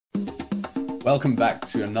Welcome back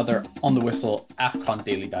to another On the Whistle AFCON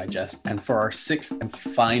Daily Digest, and for our sixth and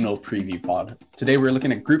final preview pod. Today we're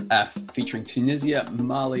looking at Group F, featuring Tunisia,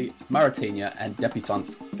 Mali, Mauritania, and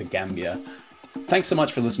debutants the Gambia. Thanks so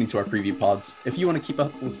much for listening to our preview pods. If you want to keep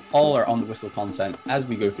up with all our On the Whistle content as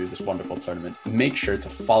we go through this wonderful tournament, make sure to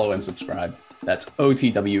follow and subscribe. That's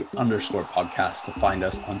OTW_podcast to find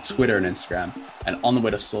us on Twitter and Instagram, and On the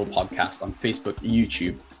Whistle podcast on Facebook,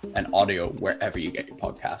 YouTube, and audio wherever you get your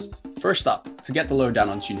podcast. First up, to get the lowdown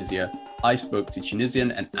on Tunisia, I spoke to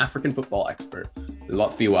Tunisian and African football expert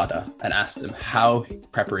Lotfi Wada and asked him how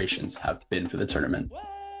preparations have been for the tournament.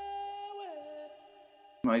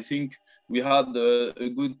 I think we had a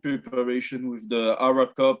good preparation with the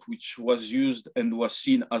Arab Cup, which was used and was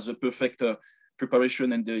seen as a perfect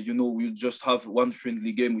preparation, and we'll just have one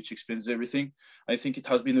friendly game which explains everything. I think it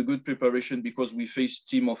has been a good preparation because we faced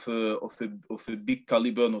team of a big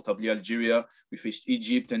caliber, notably Algeria. We faced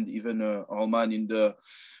Egypt and even Oman in the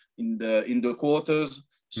quarters.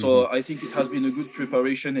 So I think it has been a good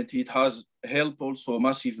preparation, and it has helped also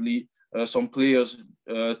massively some players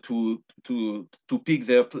to pick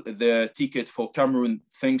their ticket for Cameroon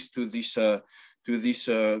thanks to this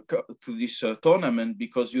tournament,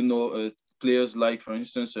 because players like, for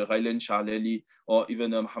instance, Raylan Charleli or even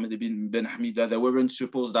Mohamed Ben Hamida, they weren't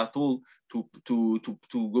supposed at all to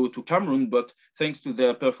go to Cameroon, but thanks to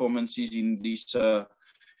their performances in this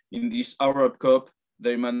Arab Cup,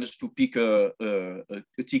 they managed to pick a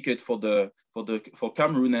ticket for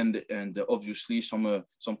Cameroon, and obviously some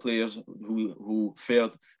players who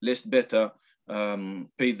fared less better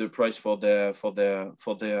paid the price for their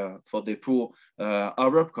poor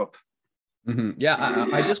Arab Cup. Mm-hmm. Yeah,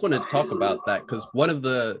 I just wanted to talk about that because one of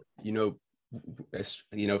the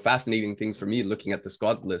fascinating things for me looking at the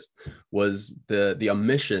squad list was the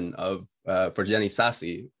omission of Ferjani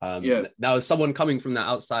Sassi. Now, as someone coming from the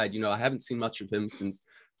outside, I haven't seen much of him since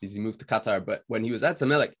he moved to Qatar. But when he was at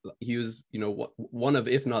Zamalek, he was one of,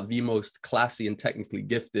 if not the most classy and technically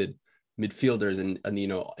gifted midfielders in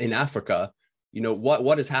Africa.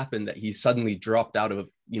 What has happened that he suddenly dropped out of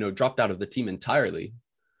the team entirely?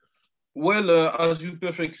 Well, as you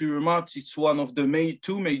perfectly remarked, it's one of the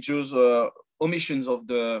two major omissions of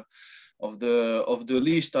the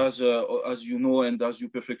list, as you know, and as you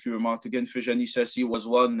perfectly remarked. Again, Ferjani Sassi was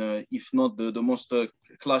one, if not the most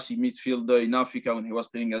classy midfielder in Africa when he was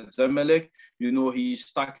playing at Zamalek. He's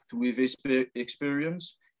stacked with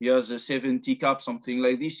experience. He has 70 caps, something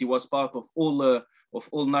like this. He was part of all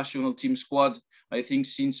national team squad. I think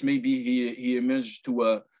since maybe he emerged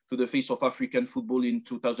to the face of African football in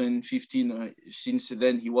 2015. Since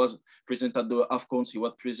then, he was present at the AFCONs, he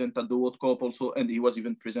was present at the World Cup also, and he was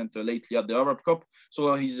even present lately at the Arab Cup.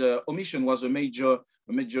 So his omission was a major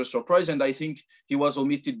surprise, and I think he was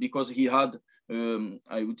omitted because he had,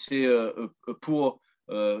 I would say, a poor,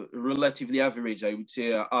 relatively average, I would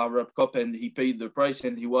say, Arab Cup, and he paid the price,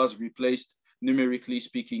 and he was replaced, numerically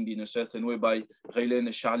speaking, in a certain way by Raylan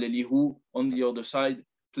Charleli, who, on the other side,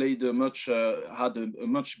 had a much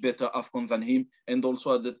better AFCON than him, and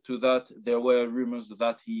also added to that, there were rumors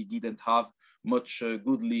that he didn't have much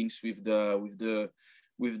good links with the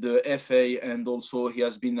FA, and also he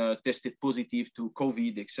has been tested positive to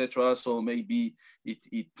COVID, etc. So maybe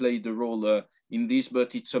it played a role in this,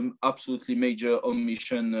 but it's an absolutely major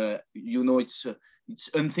omission.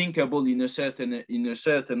 It's unthinkable in a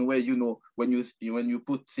certain way. When you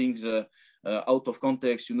put things out of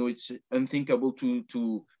context, it's unthinkable to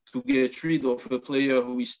get rid of a player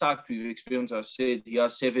who is stacked with experience. I said he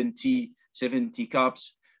has 70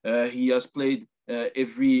 caps. He has played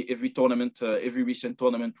every tournament, every recent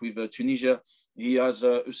tournament with Tunisia. He has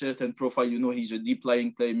a certain profile. He's a deep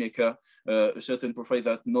lying playmaker, a certain profile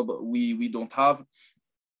that we don't have.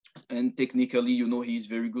 And technically, he's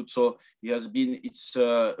very good. So it's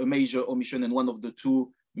a major omission, and one of the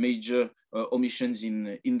two major omissions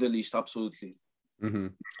in the list. Absolutely. Mm-hmm.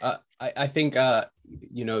 I think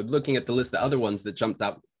looking at the list, the other ones that jumped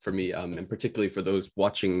out for me, and particularly for those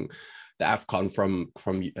watching the AFCON from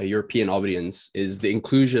a European audience, is the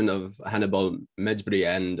inclusion of Hannibal Mejbri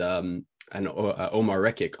and Omar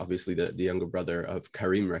Rekik, obviously the younger brother of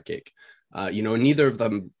Karim Rekik. Neither of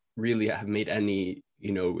them really have made any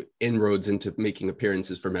inroads into making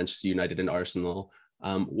appearances for Manchester United and Arsenal.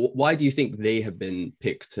 Why do you think they have been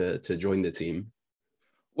picked to join the team?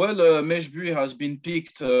 Well, Mejbri has been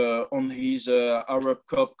picked on his Arab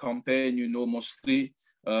Cup campaign, mostly.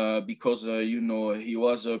 because you know, he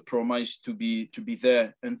was promised to be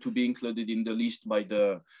there and to be included in the list by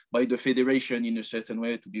the federation in a certain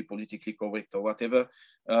way, to be politically correct or whatever.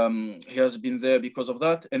 He has been there because of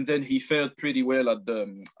that, and then he fared pretty well at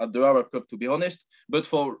the Arab Cup, to be honest. But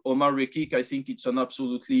for Omar Rekik, I think it's an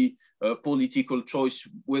absolutely political choice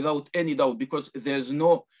without any doubt, because there's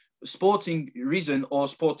no sporting reason or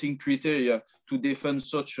sporting criteria to defend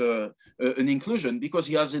such an inclusion, because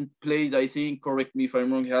he hasn't played, I think, correct me if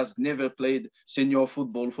I'm wrong, he has never played senior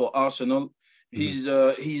football for Arsenal. He's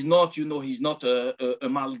not, you know, he's not a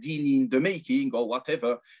Maldini in the making or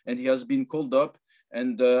whatever, and he has been called up.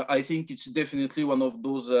 And I think it's definitely one of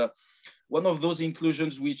those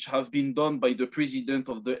inclusions which have been done by the president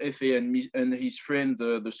of the FA and his friend,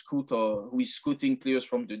 the scooter, who is scouting players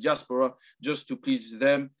from the diaspora just to please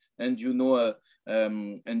them. And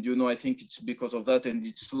I think it's because of that, and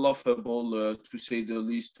it's laughable to say the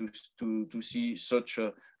least to see such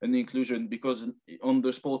an inclusion, because on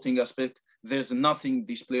the sporting aspect, there's nothing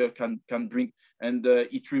this player can bring, and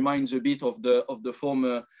it reminds a bit of the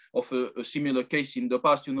former of a similar case in the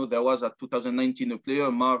past. You know, there was at 2019 a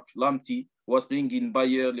player, Mark Lamptey, was playing in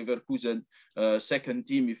Bayer Leverkusen second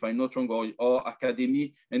team, if I'm not wrong, or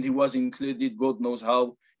academy, and he was included, God knows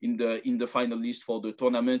how, in the final list for the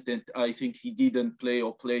tournament, and I think he didn't play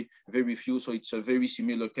or play very few. So it's a very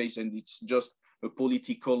similar case, and it's just a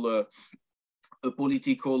political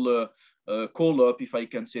call up, if I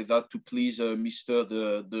can say that, to please Mr.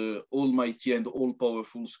 the almighty and all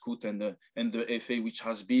powerful Scout and the FA, which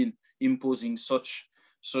has been imposing such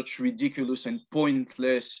ridiculous and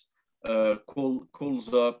pointless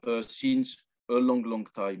calls up since a long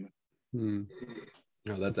time.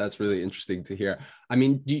 No, that's really interesting to hear. I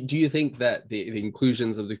mean, do you think that the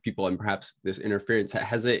inclusions of the people and perhaps this interference,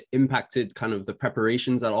 has it impacted kind of the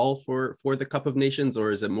preparations at all for the Cup of Nations, or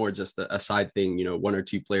is it more just a side thing? You know, one or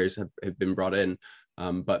two players have been brought in,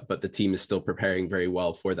 but the team is still preparing very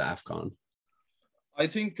well for the AFCON. I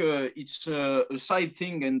think it's a side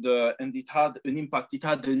thing, and it had an impact. It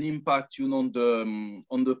had an impact, you know,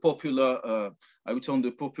 on the popular, I would say, on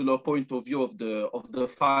the popular point of view of the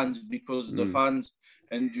fans, because the fans,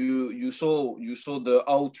 and you saw the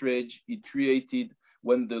outrage it created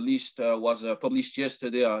when the list was published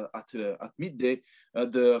yesterday at midday.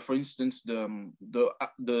 For instance,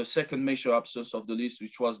 the second major absence of the list,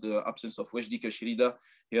 which was the absence of Wajdi Kashrida,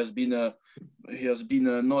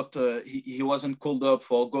 he wasn't called up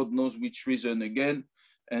for God knows which reason again,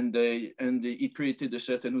 and it created a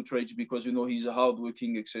certain outrage, because, you know, he's a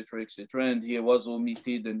hardworking, etc., and he was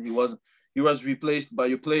omitted, and he was replaced by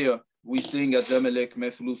a player who is playing at Zamalek,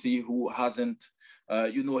 Methluthi, who hasn't.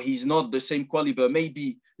 You know, he's not the same caliber.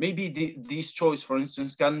 Maybe this choice, for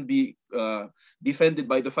instance, can be defended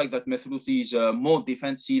by the fact that Methluthi is more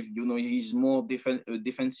defensive. You know, he's more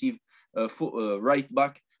defensive right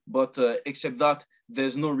back. But except that,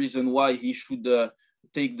 there's no reason why he should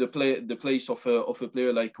take the place of a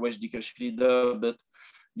player like Wajdi Kashrida. But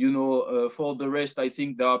you know, for the rest, I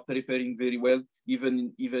think they are preparing very well.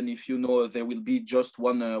 Even if, you know, there will be just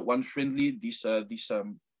one friendly.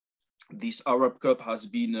 This Arab Cup has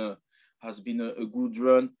been a good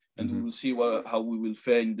run, and we will see how we will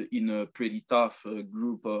fare in a pretty tough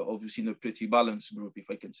group. Obviously, in a pretty balanced group, if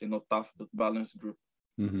I can say, not tough but balanced group.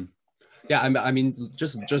 Yeah, I mean,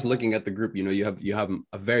 just looking at the group, you know, you have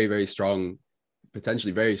a very, very strong,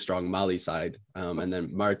 potentially very strong Mali side, and then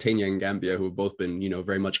Mauritania and Gambia, who have both been, you know,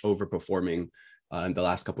 very much overperforming in the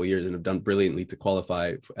last couple of years and have done brilliantly to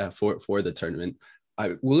qualify for the tournament.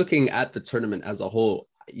 Looking at the tournament as a whole,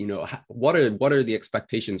 you know, what are the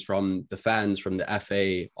expectations from the fans, from the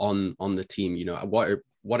FA on the team? You know,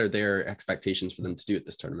 what are their expectations for them to do at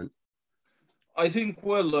this tournament? I think,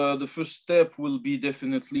 well, the first step will be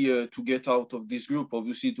definitely to get out of this group.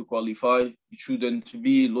 Obviously, to qualify, it shouldn't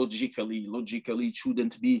be logically, it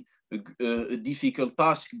shouldn't be a difficult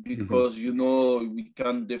task, because you know, we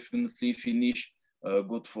can definitely finish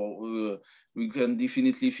we can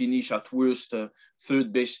definitely finish at worst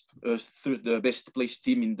third best placed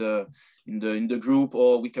team in the group,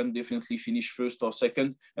 or we can definitely finish first or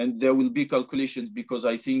second. And there will be calculations, because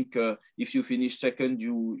I think if you finish second,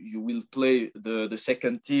 you will play the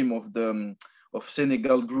second team of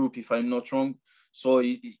Senegal group, if I'm not wrong. So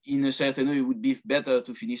in a certain way, it would be better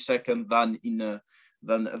to finish second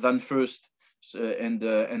than first. And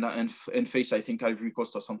face, I think, Ivory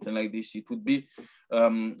Coast or something like this. It would be.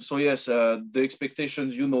 So yes, the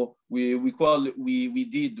expectations. You know, we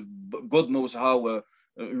did, God knows how,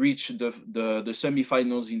 reach the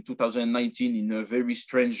semi-finals in 2019 in a very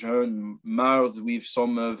strange run, marred with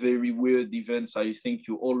some very weird events. I think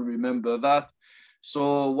you all remember that.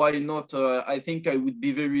 So why not? I think I would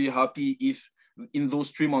be very happy if in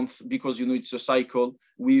those 3 months, because it's a cycle.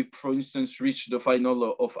 We, for instance, reach the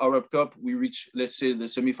final of Arab Cup. We reach, let's say, the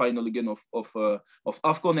semi-final again of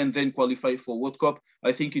AFCON, and then qualify for World Cup.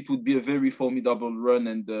 I think it would be a very formidable run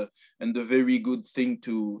and a very good thing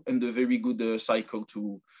and a very good cycle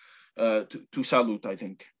to salute. I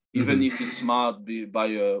think, even if it's marred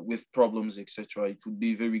by with problems, etc., it would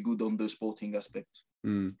be very good on the sporting aspect.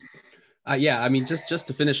 Yeah, I mean, just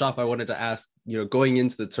to finish off, I wanted to ask, going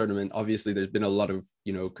into the tournament, obviously there's been a lot of,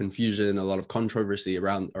 confusion, a lot of controversy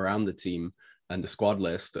around the team and the squad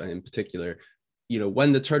list in particular.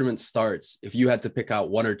 When the tournament starts, if you had to pick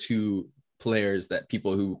out one or two players that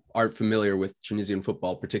people who aren't familiar with Tunisian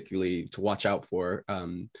football particularly to watch out for,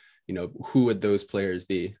 who would those players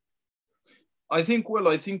be? I think the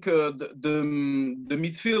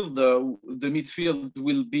midfield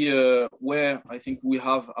will be where I think we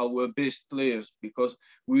have our best players, because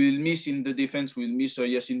we will miss in the defense. We'll miss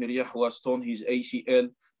Yassine Meriah, who has torn his ACL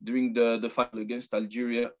during the final against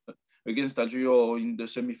Algeria or in the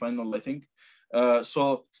semi-final, I think.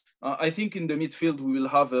 So I think in the midfield we will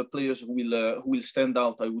have players who will stand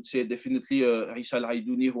out. I would say definitely Issa Al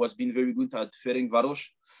Haidouni, who has been very good at Ferencvaros.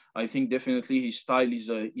 I think definitely his style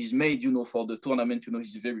is made, for the tournament.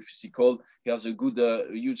 He's very physical. He has a good,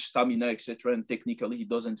 huge stamina, etc. And technically, he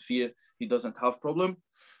doesn't fear. He doesn't have problem.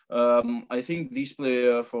 I think this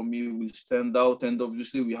player for me will stand out. And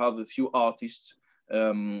obviously, we have a few artists.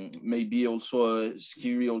 Maybe also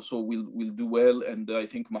Skiri also will do well. And I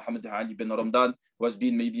think Mohamed Ali Ben Ramdan, who has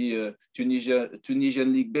been maybe a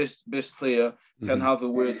Tunisian league best player, can have a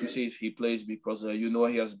word to say if he plays, because he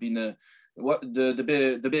has been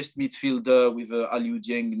the best midfielder with Aliou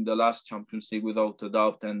Dieng in the last Champions League, without a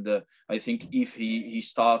doubt. And I think if he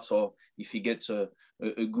starts, or if he gets a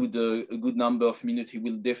good number of minutes, he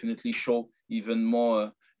will definitely show even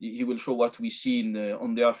more. He will show what we see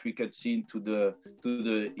on the African scene to the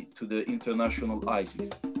international eyes.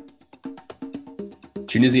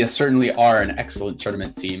 Tunisia certainly are an excellent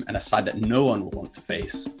tournament team and a side that no one will want to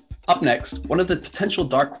face. Up next, one of the potential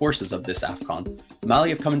dark horses of this AFCON, Mali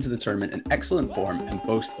have come into the tournament in excellent form and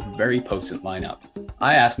boast a very potent lineup.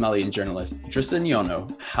 I asked Malian journalist Drissa Niono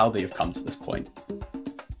how they have come to this point.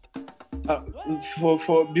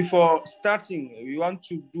 Before starting, we want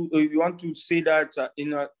to say that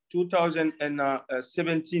in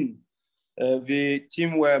 2017, the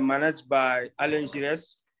team were managed by Alain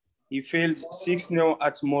Giresse. He failed 6-0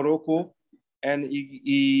 at Morocco, and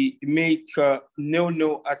he made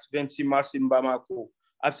Niono at 20 Mars in Bamako.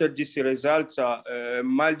 After this result,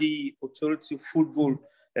 Mali Authority Football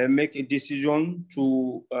make a decision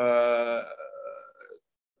to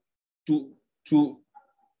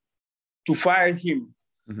fire him,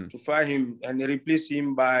 and replace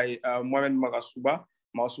him by Mohamed Magasuba.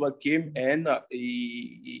 Magasuba came and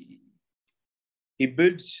he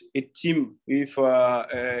built a team with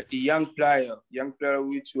a young player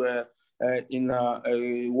which were in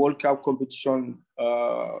a World Cup competition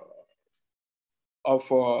of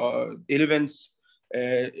 11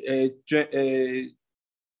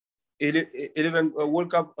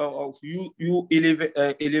 World Cup of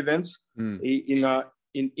U11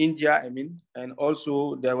 in India, I mean, and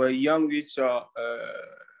also there were young which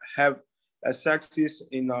have a success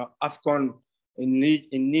in AFCON in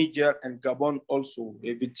Niger and Gabon also.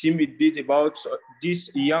 The team it did about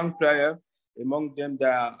this young player. Among them,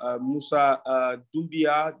 there are Musa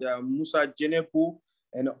Doumbia, there are Musa Jenepo,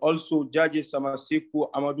 and also Jaji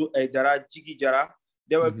Samaseku, Amadou Aydara, Jigi Jara.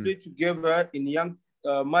 They were played together in young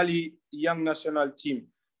Mali young national team,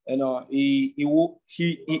 and he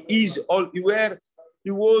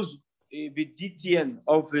was the DTN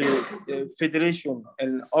of the federation,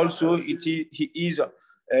 and also he is a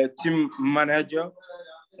team manager,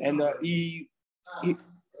 and he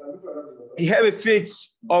have a faith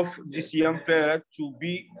of this young player to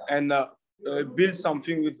be and build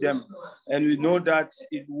something with them. And we know that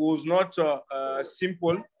it was not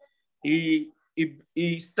simple. He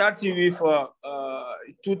started with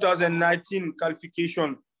 2019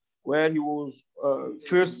 qualification, where he was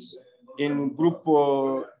first in Group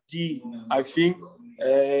D, I think,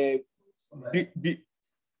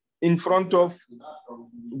 in front of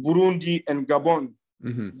Burundi and Gabon.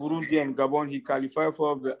 Burundi and Gabon, he qualified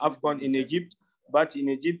for the AFCON in Egypt, but in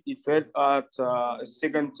Egypt, he fell at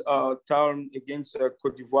second turn against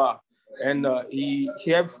Cote d'Ivoire. And he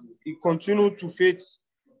continued to face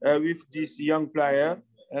with this young player.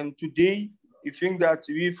 And today, he think that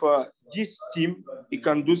with this team, he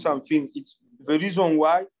can do something. It's the reason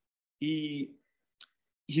why he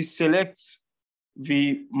selects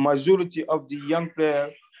the majority of the young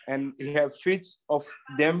players and he have faith of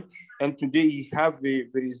them. And today he have the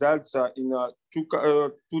results in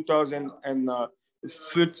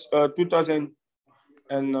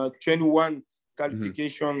 2021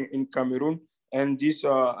 qualification in Cameroon, and this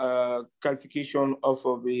qualification of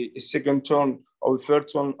the second turn or third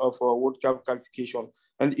turn of World Cup qualification.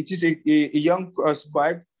 And it is a young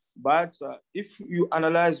squad, but if you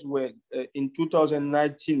analyze well, in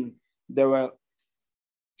 2019, there were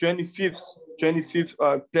 25th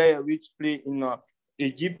player which play in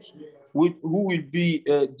Egypt, who will be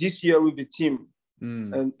this year with the team.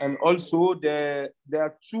 And also there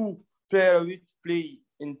are 2 players which play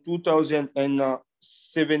in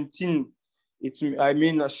 2017.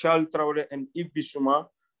 Charles Traoré and Yves Bissouma.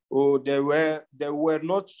 They were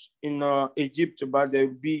not in Egypt, but they'll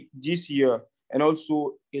be this year. And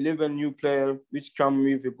also 11 new players which come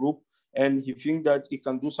with the group, and he thinks that he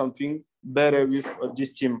can do something better with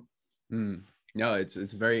this team. No, it's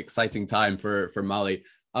a very exciting time for Mali.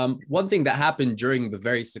 One thing that happened during the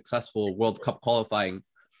very successful World Cup qualifying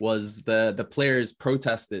was the players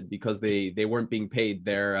protested because they weren't being paid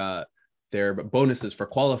their bonuses for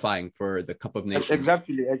qualifying for the Cup of Nations.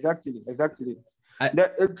 Exactly.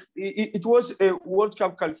 It was a World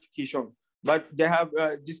Cup qualification, but they have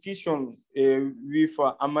a discussion with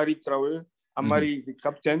Amari Traoré, the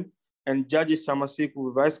captain, and Jaji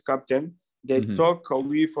Samasekou, vice captain. They talk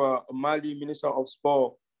with Mali Minister of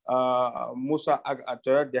Sport, Moussa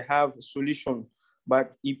Agather. They have a solution,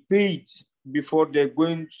 but he paid before they're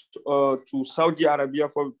going to Saudi Arabia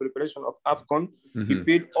for the preparation of AFCON. He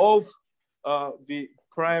paid off the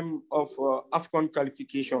prime of AFCON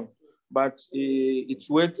qualification, but it's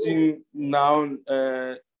waiting now.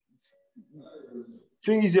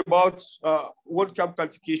 Thing is about World Cup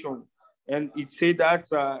qualification, and it said that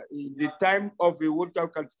the time of the World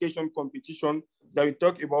Cup qualification competition that we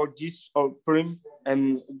talk about this prime,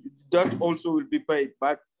 and that also will be paid.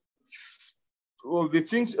 But the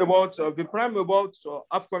things about the prime about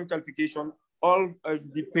AFCON qualification all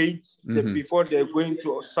be paid before they're going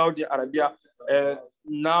to Saudi Arabia.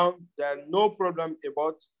 Now there are no problem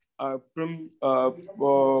about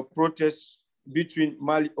protests between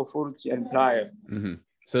Mali authority and player.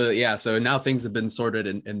 So now things have been sorted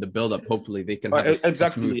in the build-up. Hopefully they can have a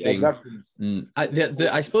smooth thing.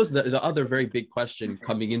 I suppose the other very big question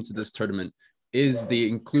coming into this tournament is the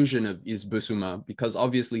inclusion of Yves Bissouma, because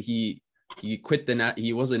obviously he quit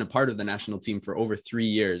he wasn't a part of the national team for over 3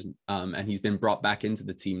 years, and he's been brought back into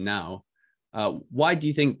the team now. Why do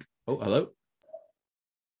you think? Oh, hello.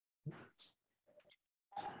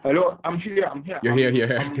 Hello, I'm here. You're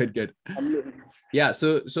here. Good. Yeah.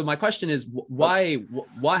 So my question is, why?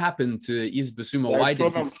 What happened to Yves Bissouma? Why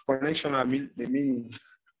did he? Connection?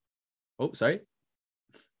 Oh, sorry.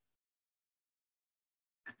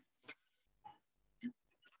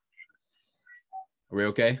 Are we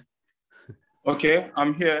okay? Okay,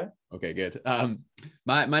 I'm here. Okay, good.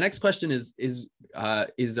 My next question is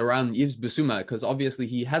around Yves Bissouma, because obviously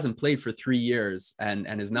he hasn't played for 3 years and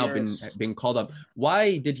has now been called up.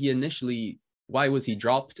 Why was he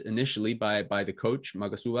dropped initially by the coach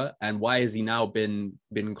Magasuba, and why has he now been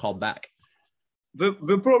called back?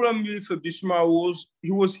 The problem with Bissouma was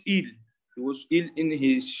he was ill. He was ill in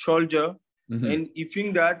his shoulder, and he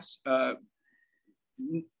think that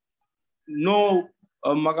no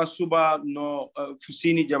Magasuba, no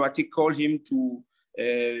Fusini Jabati called him to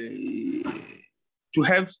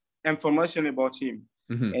have information about him.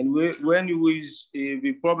 And when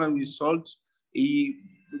the problem was solved, he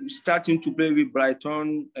starting to play with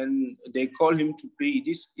Brighton, and they call him to play.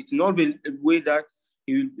 It's not the way that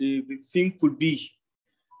the thing could be.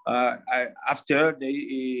 After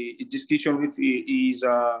the discussion with his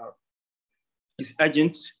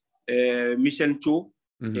agent, Michel Cho,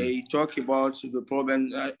 they talk about the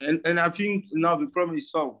problem, and I think now the problem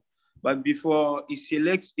is solved. But before he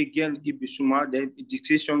selects again Yves Bissouma, the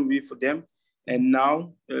discussion with them, and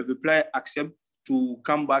now the player accept to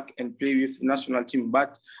come back and play with national team.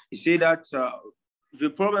 But he said that the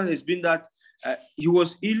problem has been that he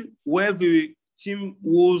was ill where the team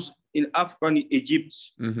was in Africa, in Egypt.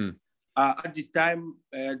 At this time,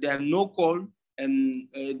 they have no call, and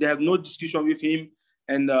they have no discussion with him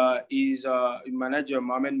and his manager,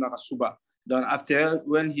 Mohamed Magasuba. Then after,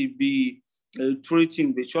 when he be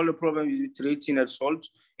treating the shoulder problem, is treating assault,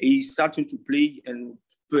 he's starting to play, and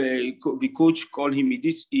the coach called him. It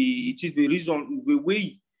is the reason, the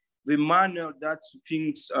way, the manner that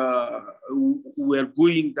things were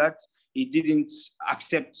going, that he didn't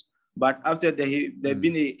accept. But after there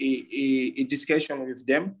been a discussion with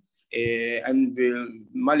them, and the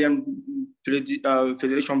Malian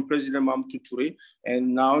Federation President Mamadou Touré,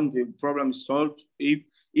 and now the problem is solved. If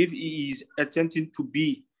if he is attempting to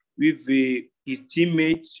be with his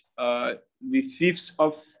teammates the 5th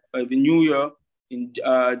of the new year in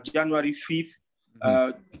January 5th,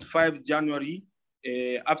 5 January,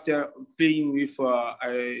 after playing with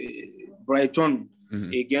Brighton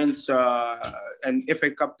against an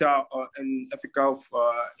FA Cup town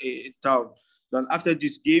town. Then after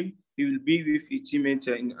this game, he will be with his teammates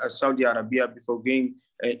in Saudi Arabia before going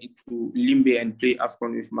to Limbe and play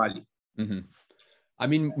AFCON with Mali. I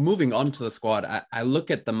mean, moving on to the squad, I look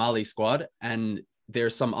at the Mali squad and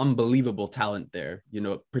there's some unbelievable talent there, you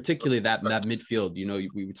know, particularly that midfield. You know,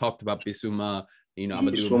 we talked about Bissouma, you know,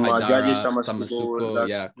 Amadou Haidara, Samasuko,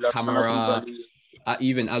 yeah, Kamara,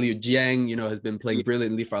 even Aliou Dieng, you know, has been playing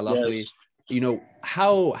brilliantly for Lotfi. Yes. You know,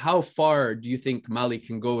 how far do you think Mali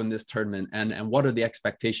can go in this tournament, and what are the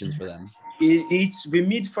expectations for them? It's the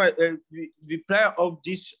midfield, the player of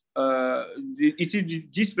this, it is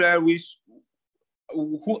this player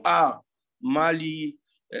who are Mali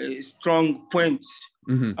strong points.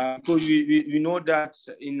 Because we know that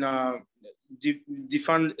in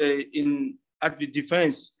at the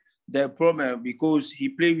defense, the problem because he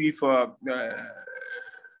played with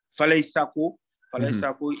Falay Sako. Falay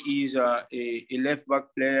Sako is a left back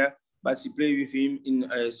player, but he played with him in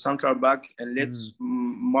a central back and let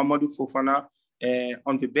Mamadou Fofana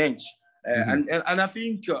on the bench. And I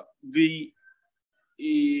think the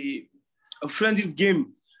friendly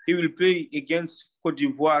game he will play against Cote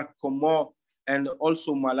d'Ivoire, Comores, and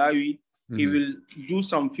also Malawi. He will do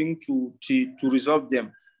something to resolve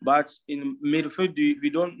them. But in midfield, we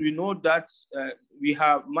know that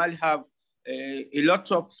Mali have a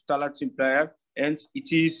lot of talented players, and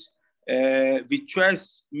it is the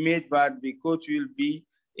choice made by the coach will be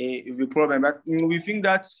the problem. But we think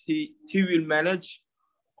that he will manage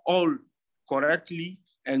all correctly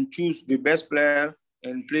and choose the best player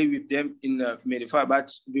and play with them in midfield.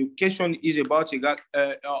 But the question is about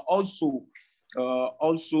also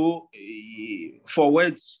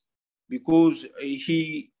forwards, because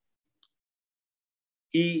he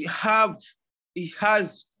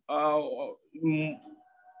has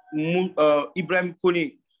Ibrahim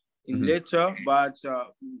Kone in later, but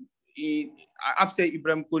after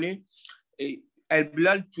Ibrahim Kone, El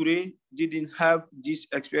Bilal Touré didn't have this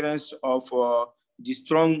experience of the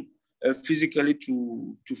strong physically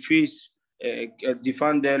to face a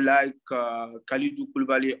defender like Khalidou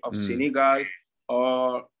Koulibaly of Senegal,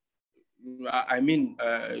 or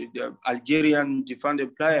the Algerian defender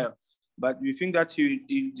player. But we think that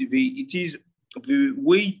it is the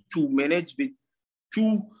way to manage the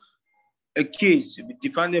two case, the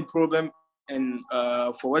defending problem and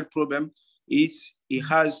forward problem, is it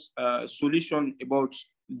has a solution about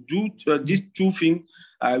these two things.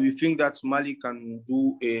 We think that Mali can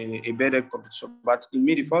do a better competition. But in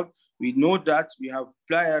midfield, we know that we have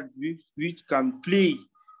players which can play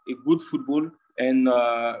a good football, and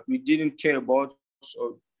we didn't care about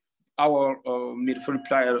our midfield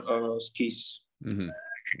player skills.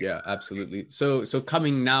 Yeah, absolutely. So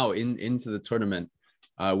coming now into the tournament,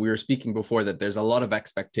 we were speaking before that there's a lot of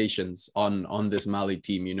expectations on this Mali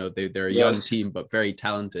team. You know, they're a young team, but very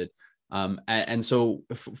talented. And so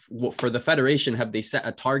for the federation, have they set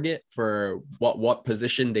a target for what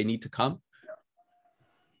position they need to come?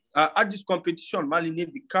 At this competition, Mali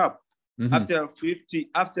need the cup. After 50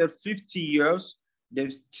 years, they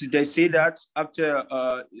say that after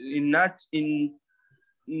in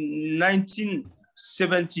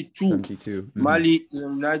 1972, Mali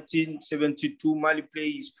in 1972, Mali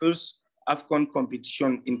played his first AFCON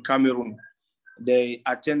competition in Cameroon. They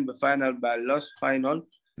attend the final by lost final.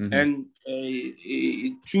 And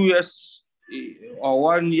 2 years or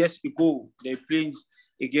 1 year ago, they played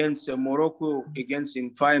against Morocco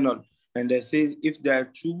in final. And they say if there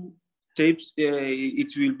are two tapes,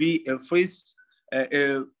 it will be a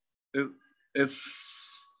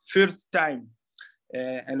first time.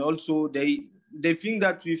 And also they think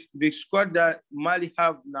that with the squad that Mali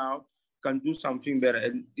have now can do something better.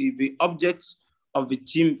 And the object of the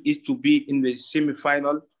team is to be in the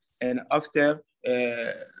semi-final, and after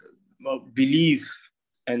believe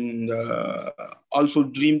and also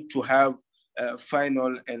dream to have a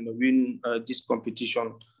final and win this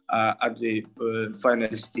competition at the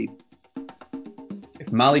final stage.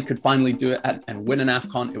 If Mali could finally do it and win an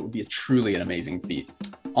AFCON, it would be truly an amazing feat.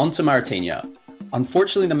 On to Mauritania.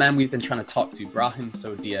 Unfortunately, the man we've been trying to talk to, Brahim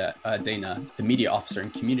Sodia Dana, the media officer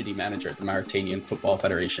and community manager at the Mauritanian Football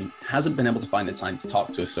Federation, hasn't been able to find the time to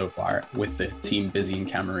talk to us so far, with the team busy in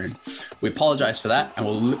Cameroon. We apologize for that, and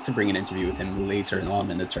we'll look to bring an interview with him later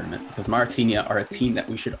on in the tournament, because Mauritania are a team that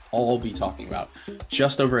we should all be talking about.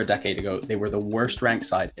 Just over a decade ago, they were the worst ranked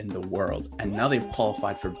side in the world, and now they've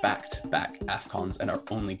qualified for back-to-back AFCONs and are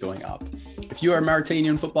only going up. If you are a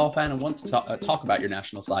Mauritanian football fan and want to talk about your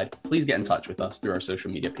national side, please get in touch with us through our social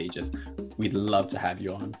media pages. We'd love to have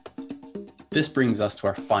you on. This brings us to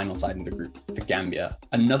our final side in the group, the Gambia.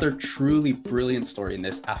 Another truly brilliant story in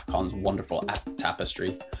this AFCON's wonderful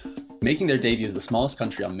tapestry, making their debut as the smallest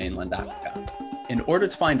country on mainland Africa. In order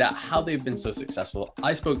to find out how they've been so successful,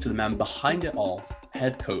 I spoke to the man behind it all,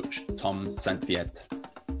 head coach Tom Saintfiet.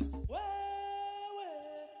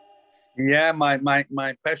 Yeah, my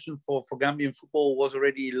passion for Gambian football was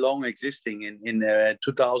already long existing. In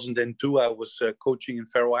 2002, I was coaching in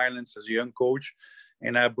Faroe Islands as a young coach,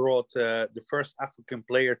 and I brought the first African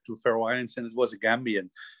player to Faroe Islands, and it was a Gambian.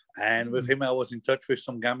 And with him, I was in touch with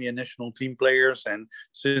some Gambian national team players. And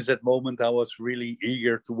since that moment, I was really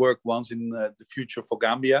eager to work once in the future for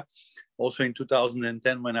Gambia. Also in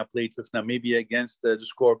 2010, when I played with Namibia against the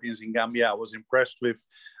Scorpions in Gambia, I was impressed with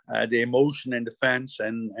the emotion and the fans.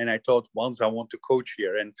 And I thought, once I want to coach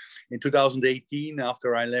here. And in 2018,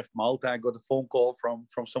 after I left Malta, I got a phone call from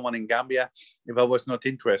someone in Gambia if I was not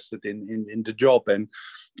interested in the job. And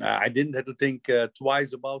I didn't have to think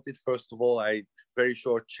twice about it. First of all, I very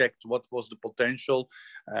short checked what was the potential.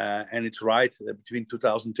 And it's right, between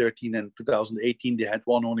 2013 and 2018, they had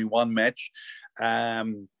only one match.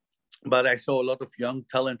 But I saw a lot of young,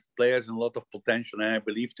 talented players and a lot of potential, and I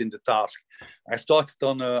believed in the task. I started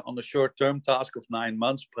on a short-term task of 9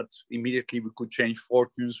 months, but immediately we could change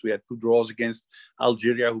fortunes. We had 2 draws against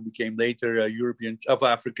Algeria, who became later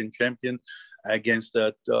African champion, against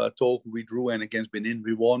Togo we drew, and against Benin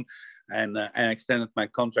we won. And I extended my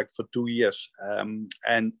contract for 2 years.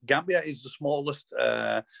 And Gambia is the smallest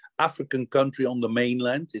African country on the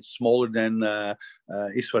mainland. It's smaller than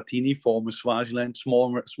Eswatini, former Swaziland,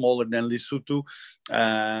 smaller than Lesotho.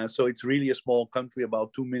 So it's really a small country,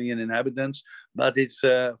 about 2 million inhabitants. But it's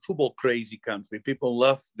a football-crazy country. People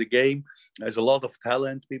love the game. There's a lot of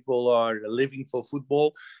talent. People are living for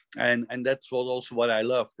football. And that's also what I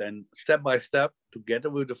loved. And step by step, together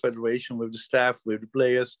with the federation, with the staff, with the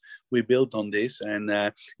players, we built on this. And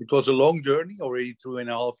it was a long journey, already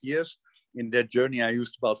 2.5 years. In that journey, I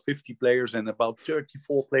used about 50 players, and about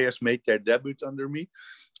 34 players made their debut under me.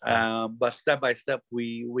 But step by step,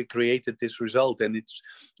 we created this result. And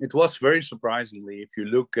it was very surprisingly, if you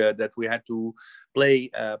look that we had to play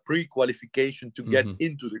pre-qualification to get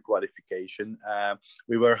into the qualification.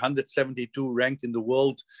 We were 172 ranked in the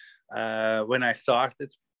world when I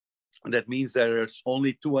started. And that means there's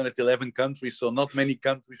only 211 countries, so not many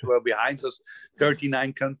countries were behind us.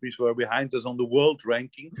 39 countries were behind us on the world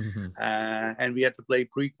ranking. And we had to play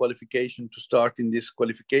pre-qualification to start in this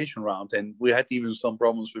qualification round. And we had even some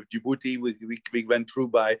problems with Djibouti. We went through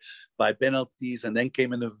by penalties, and then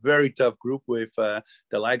came in a very tough group with the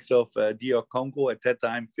likes of DR Congo, at that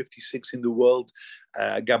time 56 in the world,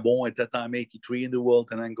 Gabon at that time 83 in the world,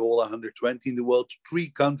 and Angola 120 in the world. 3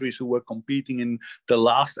 countries who were competing in the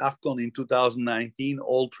last AFCON in 2019.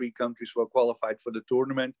 All 3 countries were qualified for the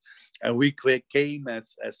tournament, and we came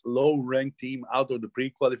as low-ranked team out of the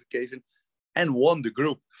pre-qualification and won the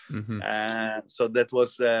group. So that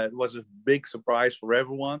was a big surprise for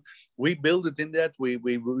everyone. We built it in that. We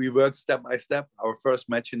worked step by step. Our first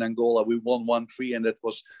match in Angola, we won 1-3, and that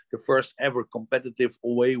was the first ever competitive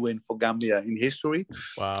away win for Gambia in history.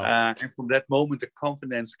 Wow. And from that moment, the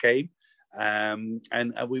confidence came.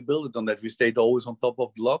 And we built it on that. We stayed always on top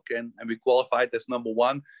of the log, and we qualified as number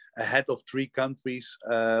 1 ahead of 3 countries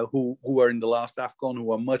who were in the last AFCON,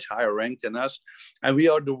 who are much higher ranked than us. And we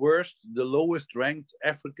are the lowest ranked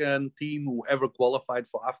African team who ever qualified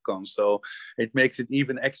for AFCON. So it makes it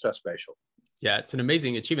even extra special. Yeah, it's an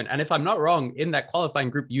amazing achievement. And if I'm not wrong, in that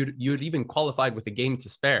qualifying group, you'd even qualified with a game to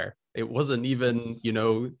spare. It wasn't even,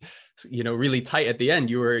 really tight at the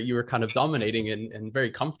end. You were kind of dominating and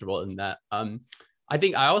very comfortable in that. I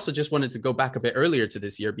think I also just wanted to go back a bit earlier to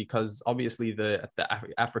this year, because obviously the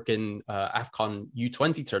African AFCON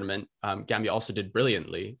U20 tournament, Gambia also did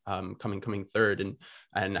brilliantly, coming third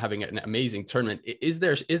and having an amazing tournament. Is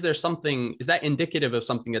that indicative of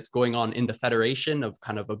something that's going on in the federation, of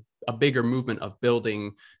kind of a bigger movement of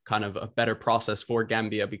building kind of a better process for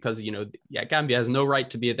Gambia? Because, Gambia has no right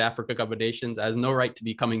to be at the Africa Cup of Nations, has no right to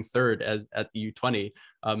be coming third at the U20.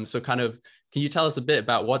 So kind of, can you tell us a bit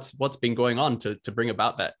about what's been going on to bring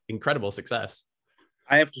about that incredible success?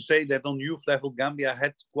 I have to say that on youth level, Gambia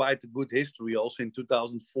had quite a good history. Also in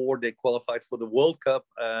 2004, they qualified for the World Cup.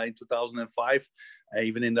 In 2005,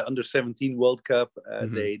 even in the under-17 World Cup,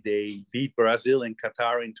 they beat Brazil and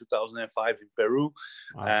Qatar in 2005 in Peru.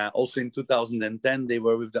 Wow. Also in 2010, they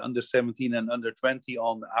were with the under-17 and under-20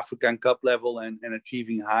 on the African Cup level and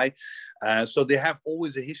achieving high. So they have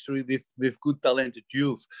always a history with good talented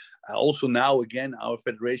youth. Also now, again, our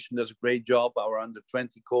federation does a great job. Our under-20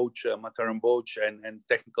 coach, Mataram Boch, and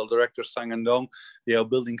technical director, Sang Andong, they are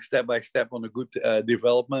building step by step on a good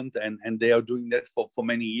development, and they are doing that for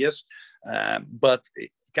many years. But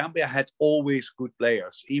Gambia had always good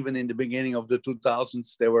players. Even in the beginning of the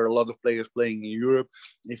 2000s, there were a lot of players playing in Europe.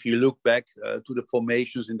 If you look back to the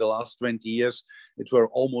formations in the last 20 years, it were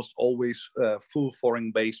almost always full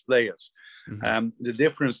foreign-based players. The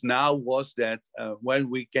difference now was that when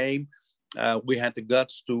we came, we had the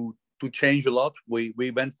guts to change a lot. We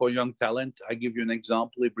went for young talent. I give you an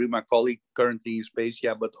example. Ibrahim Colli, currently in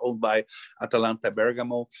Spezia, but owned by Atalanta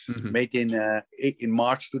Bergamo, made in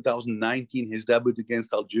March 2019 his debut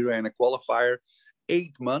against Algeria in a qualifier.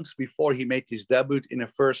 8 months before he made his debut in a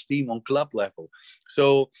first team on club level.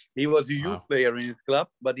 So he was a youth player in his club,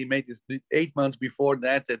 but he made his 8 months before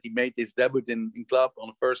that he made his debut in club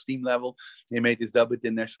on first team level. He made his debut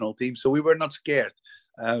in national team. So we were not scared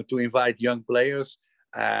to invite young players,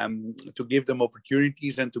 to give them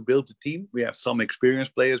opportunities and to build a team. We have some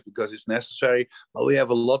experienced players because it's necessary, but we have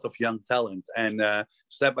a lot of young talent, and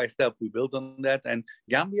step by step we build on that. And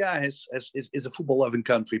Gambia is a football-loving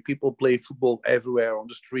country. People play football everywhere, on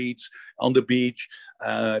the streets, on the beach.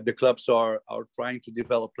 The clubs are trying to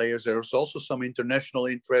develop players. There's also some international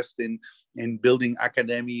interest in building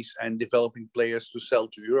academies and developing players to sell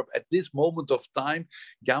to Europe. At this moment of time,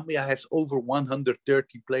 Gambia has over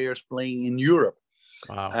 130 players playing in Europe.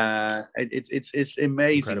 Wow. It's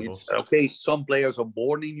amazing. Incredible. It's okay. Some players are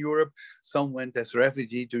born in Europe. Some went as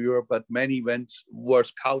refugee to Europe, but many were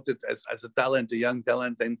scouted as a talent, a young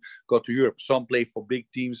talent, and got to Europe. Some play for big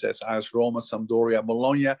teams as AS Roma, Sampdoria,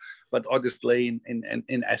 Bologna, but others play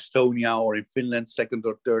in Estonia or in Finland, second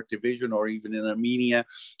or third division, or even in Armenia.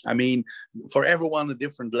 I mean, for everyone a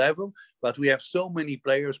different level, but we have so many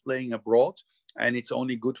players playing abroad. And it's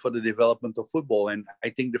only good for the development of football. And I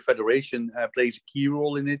think the federation plays a key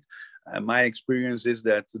role in it. My experience is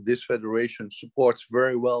that this federation supports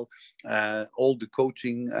very well all the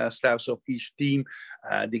coaching staffs of each team.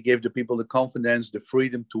 They give the people the confidence, the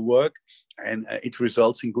freedom to work, and it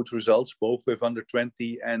results in good results, both with under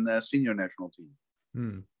 20 and senior national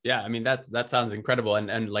team. Yeah, I mean, that sounds incredible,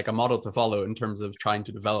 and like a model to follow in terms of trying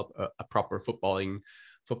to develop a proper footballing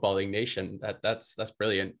nation. That's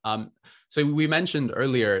brilliant. So we mentioned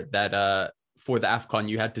earlier that for the AFCON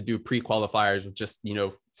you had to do pre-qualifiers with just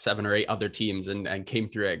 7 or 8 other teams and came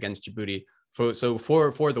through it against Djibouti. For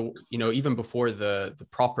the even before the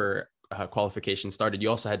proper qualification started, you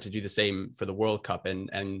also had to do the same for the World Cup, and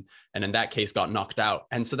in that case got knocked out.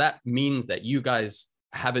 And so that means that you guys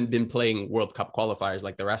haven't been playing World Cup qualifiers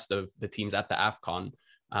like the rest of the teams at the AFCON.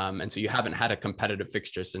 And so you haven't had a competitive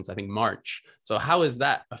fixture since, I think, March. So how has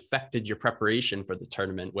that affected your preparation for the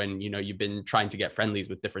tournament when, you've been trying to get friendlies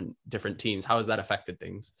with different teams? How has that affected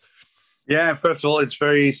things? Yeah, first of all, it's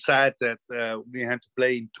very sad that we had to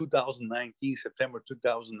play in 2019, September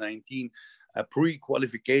 2019, a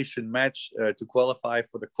pre-qualification match to qualify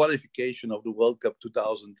for the qualification of the World Cup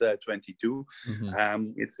 2022.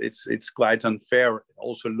 It's quite unfair.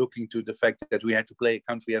 Also looking to the fact that we had to play a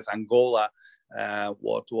country as Angola,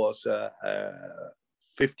 what was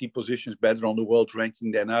 50 positions better on the world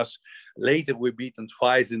ranking than us. Later, we beat them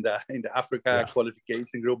twice in the Africa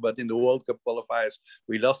qualification group, but in the World Cup qualifiers,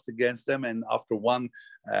 we lost against them. And after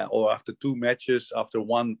after 2 matches, after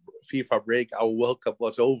one FIFA break, our World Cup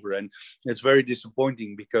was over. And it's very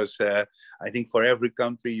disappointing because I think for every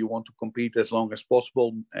country, you want to compete as long as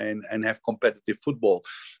possible and have competitive football.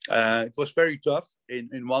 It was very tough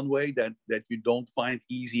in one way that you don't find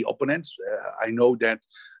easy opponents. I know that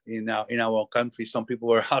in our country, some people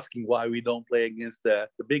were asking why we don't play against the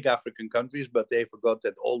big African countries, but they forgot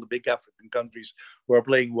that all the big African countries were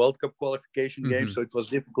playing World Cup qualification games, so it was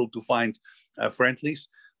difficult to find friendlies.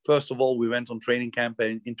 First of all, we went on training camp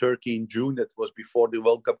in Turkey in June. That was before the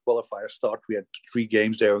World Cup qualifier start. We had 3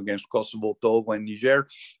 games there against Kosovo, Togo, and Niger.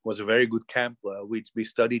 It was a very good camp. We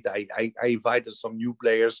studied. I invited some new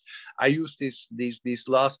players. I used these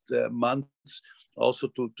last months also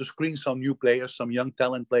to screen some new players, some young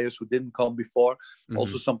talent players who didn't come before,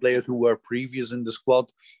 also some players who were previous in the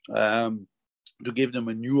squad. to give them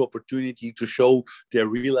a new opportunity to show their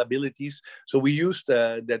real abilities. So we used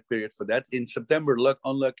that period for that. In September,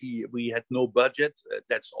 unlucky, we had no budget.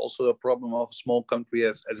 That's also a problem of a small country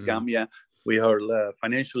as Gambia. We are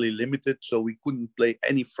financially limited, so we couldn't play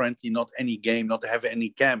any friendly, not any game, not have any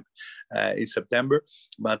camp in September.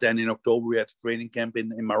 But then in October, we had a training camp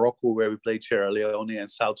in Morocco where we played Sierra Leone and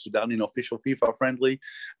South Sudan in official FIFA friendly.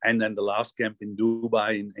 And then the last camp in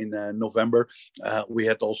Dubai in November, we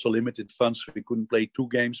had also limited funds. We couldn't play 2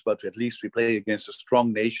 games, but at least we played against a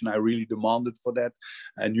strong nation. I really demanded for that.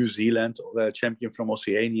 New Zealand, champion from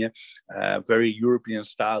Oceania, very European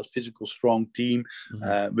style, physical, strong team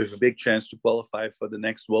with a big chance to qualify for the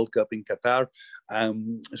next World Cup in Qatar.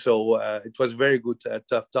 So it was a very good,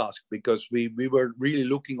 tough task, because we were really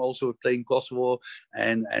looking also at playing Kosovo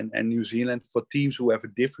and New Zealand for teams who have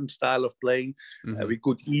a different style of playing. We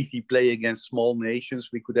could easily play against small nations.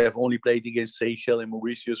 We could have only played against Seychelles and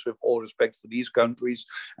Mauritius, with all respect for these countries,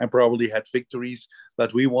 and probably had victories.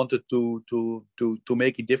 But we wanted to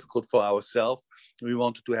make it difficult for ourselves. We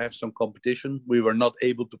wanted to have some competition. We were not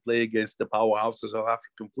able to play against the powerhouses of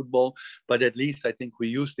African football, but at least I think we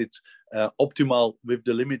used it optimal with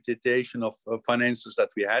the limitation of finances that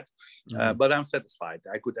we had. But I'm satisfied.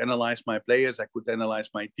 I could analyze my players. I could analyze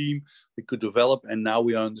my team. We could develop, and now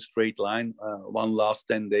we are on the straight line. One last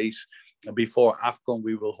 10 days before AFCON,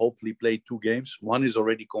 we will hopefully play 2 games. One is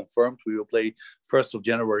already confirmed. We will play 1st of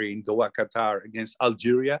January in Doha, Qatar, against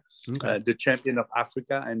Algeria, the champion of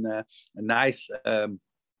Africa. And a nice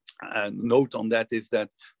note on that is that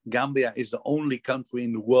Gambia is the only country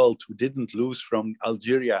in the world who didn't lose from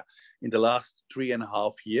Algeria in the last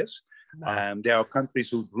 3.5 years. Wow. There are countries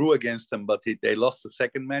who drew against them, but they lost the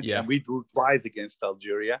second match, and we drew twice against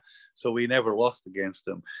Algeria, so we never lost against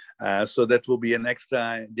them. So that will be an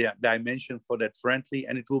extra dimension for that friendly,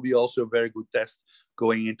 and it will be also a very good test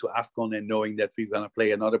going into AFCON and knowing that we're going to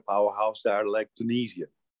play another powerhouse there like Tunisia.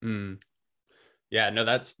 Yeah, no,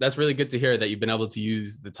 that's really good to hear that you've been able to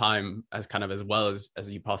use the time as kind of as well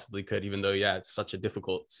as you possibly could, even though, it's such a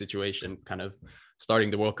difficult situation, kind of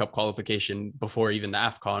starting the World Cup qualification before even the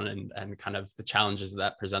AFCON and kind of the challenges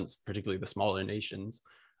that presents, particularly the smaller nations.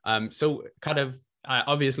 So kind of,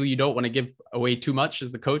 obviously you don't want to give away too much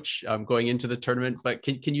as the coach going into the tournament, but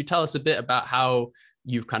can you tell us a bit about how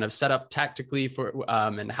you've kind of set up tactically for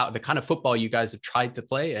and how the kind of football you guys have tried to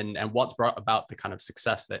play and what's brought about the kind of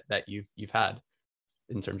success that you've had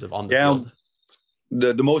in terms of on the field?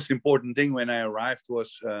 The most important thing when I arrived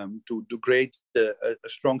was to create a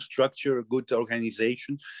strong structure, a good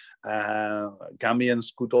organization.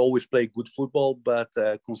 Gambians could always play good football, but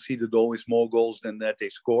conceded always more goals than that they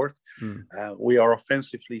scored. We are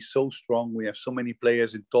offensively so strong. We have so many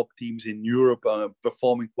players in top teams in Europe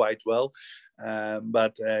performing quite well.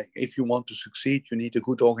 But if you want to succeed, you need a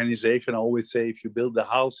good organization. I always say if you build a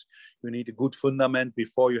house, you need a good fundament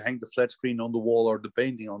before you hang the flat screen on the wall or the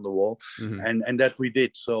painting on the wall. And that we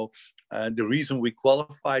did. So the reason we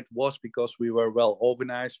qualified was because we were well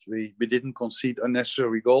organized. We didn't concede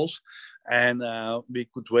unnecessary goals, and we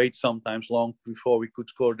could wait sometimes long before we could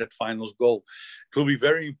score that final goal. It will be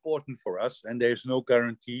very important for us, and there's no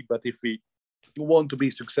guarantee, but if we want to be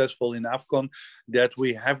successful in AFCON, that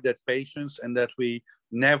we have that patience and that we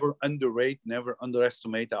never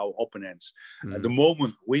underestimate our opponents. At the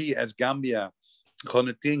moment we as Gambia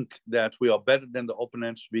gonna think that we are better than the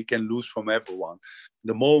opponents, we can lose from everyone.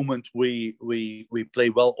 The moment we play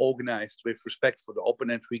well organized with respect for the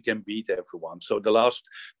opponent, we can beat everyone. So the last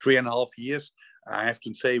 3.5 years, I have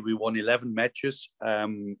to say we won 11 matches.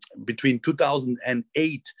 Between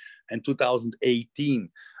 2008 and 2018,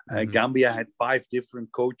 Gambia had 5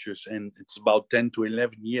 different coaches, and it's about 10 to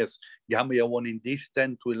 11 years. Gambia won in these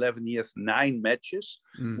 10 to 11 years 9 matches.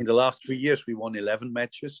 In the last 3 years, we won 11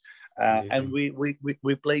 matches. And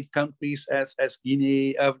we played countries as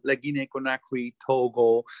Guinea, like Guinea-Conakry,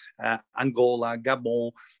 Togo, Angola,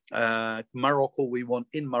 Gabon, Morocco. We won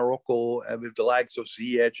in Morocco with the likes of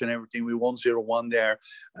Ziyech and everything. We won 0-1 there.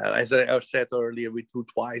 As I said earlier, we drew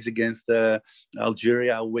twice against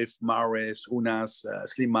Algeria with Mahrez, Ounas,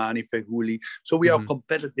 Slimani, Feghouli. So we are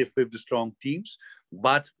competitive with the strong teams.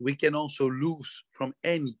 But we can also lose from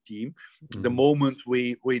any team the moment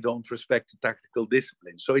we don't respect the tactical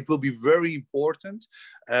discipline. So it will be very important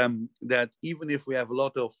that even if we have a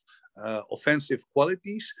lot of offensive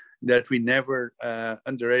qualities, that we never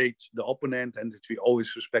underrate the opponent and that we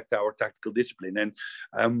always respect our tactical discipline.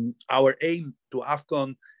 And our aim to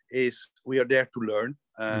AFCON is we are there to learn.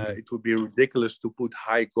 It would be ridiculous to put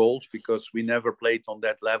high goals because we never played on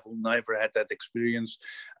that level, never had that experience.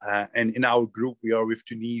 And in our group, we are with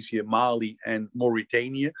Tunisia, Mali, and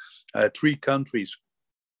Mauritania, 3 countries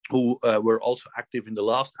who were also active in the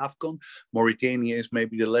last AFCON. Mauritania is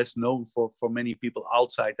maybe the less known for many people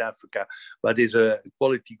outside Africa, but is a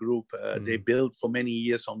quality group. They built for many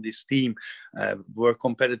years on this team, were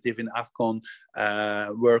competitive in AFCON,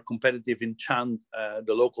 were competitive in Chan,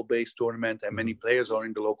 the local-based tournament, and many players are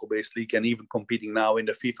in the local-based league and even competing now in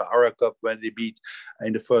the FIFA Arab Cup, where they beat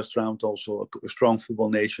in the first round also a strong football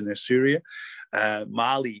nation as Syria.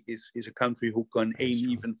 Mali is a country who can aim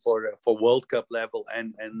even for World Cup level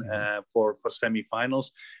and for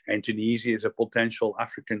semi-finals. And Tunisia is a potential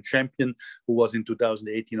African champion who was in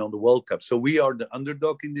 2018 on the World Cup. So we are the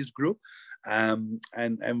underdog in this group. And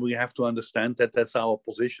we have to understand that that's our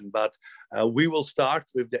position. But we will start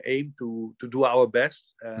with the aim to do our best,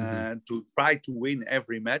 to try to win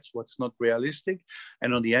every match, what's not realistic.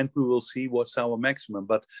 And on the end, we will see what's our maximum.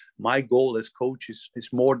 But my goal as coach is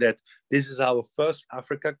more that this is our first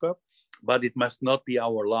Africa Cup, but it must not be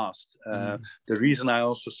our last. The reason I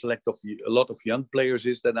also select a lot of young players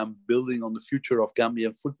is that I'm building on the future of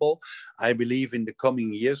Gambian football. I believe in the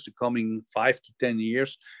coming years, the coming 5 to 10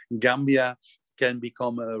 years, Gambia can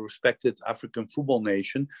become a respected African football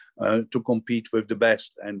nation to compete with the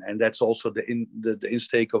best. And that's also the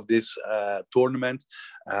instake of this tournament.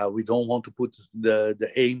 We don't want to put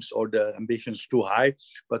the aims or the ambitions too high,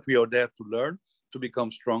 but we are there to learn, to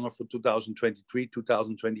become stronger for 2023,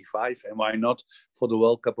 2025, and why not for the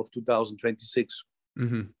World Cup of 2026.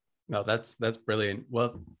 No, that's brilliant.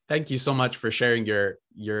 Well, thank you so much for sharing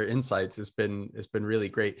your insights. It's been really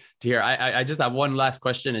great to hear. I just have one last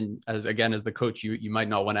question, and as the coach, you might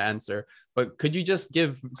not want to answer, but could you just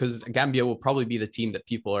give, because Gambia will probably be the team that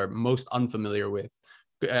people are most unfamiliar with.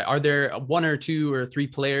 Are there 1 or 2 or 3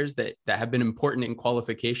 players that have been important in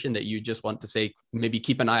qualification that you just want to say, maybe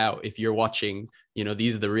keep an eye out if you're watching,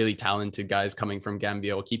 these are the really talented guys coming from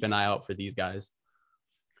Gambia, or keep an eye out for these guys?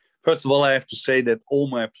 First of all, I have to say that all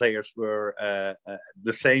my players were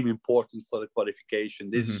the same important for the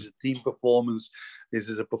qualification. This is a team performance. This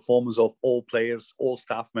is a performance of all players, all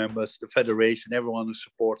staff members, the federation, everyone who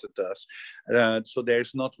supported us. So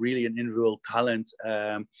there's not really an individual talent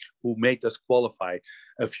who made us qualify.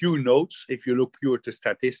 A few notes, if you look pure to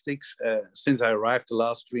statistics, since I arrived the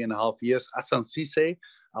last 3.5 years, Hassan Cisse,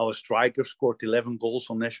 our striker, scored 11 goals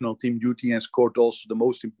on national team duty and scored also the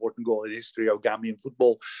most important goal in the history of Gambian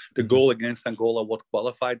football, the goal against Angola, what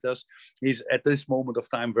qualified us. He's at this moment of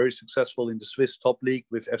time very successful in the Swiss top league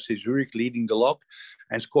with FC Zurich leading the log,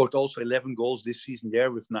 and scored also 11 goals this season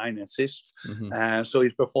there with 9 assists. So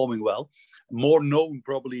he's performing well. More known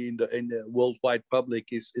probably in the worldwide public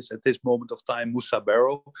is at this moment of time Moussa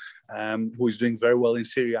Barrow, who is doing very well in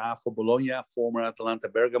Serie A for Bologna, former Atalanta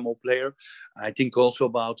Bergamo player. I think also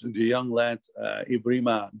about the young lad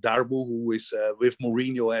Ibrahima Darboe, who is with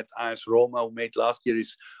Mourinho at AS Roma, who made last year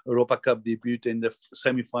his Europa Cup debut in the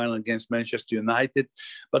semi-final against Manchester United.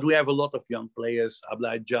 But we have a lot of young players,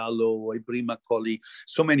 Ablaye Diallo, Ibrahima Colley,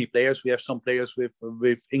 so many players. We have some players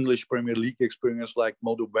with English Premier League experience like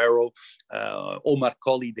Modu Barrow, Omar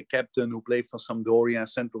Colley, the captain who played for Sampdoria,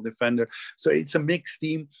 central defender. So it's a mixed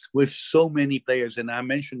team with so many players. And I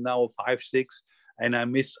mentioned now 5, 6. And I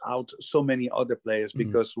miss out so many other players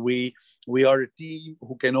because we are a team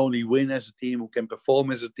who can only win as a team, who can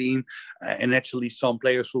perform as a team, and actually some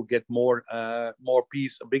players will get a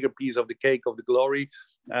bigger piece of the cake of the glory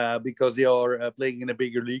because they are playing in a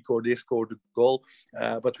bigger league or they scored a goal,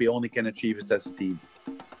 but we only can achieve it as a team.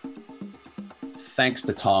 Thanks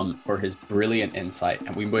to Tom for his brilliant insight,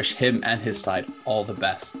 and we wish him and his side all the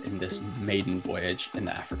best in this maiden voyage in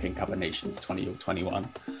the African Cup of Nations 2021.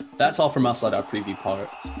 That's all from us at our preview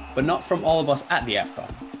parts, but not from all of us at the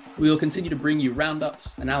AFCON. We will continue to bring you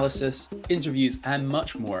roundups, analysis, interviews, and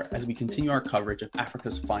much more as we continue our coverage of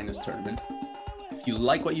Africa's finest tournament. If you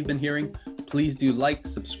like what you've been hearing, please do like,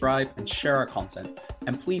 subscribe, and share our content,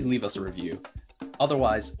 and please leave us a review.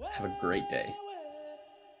 Otherwise, have a great day.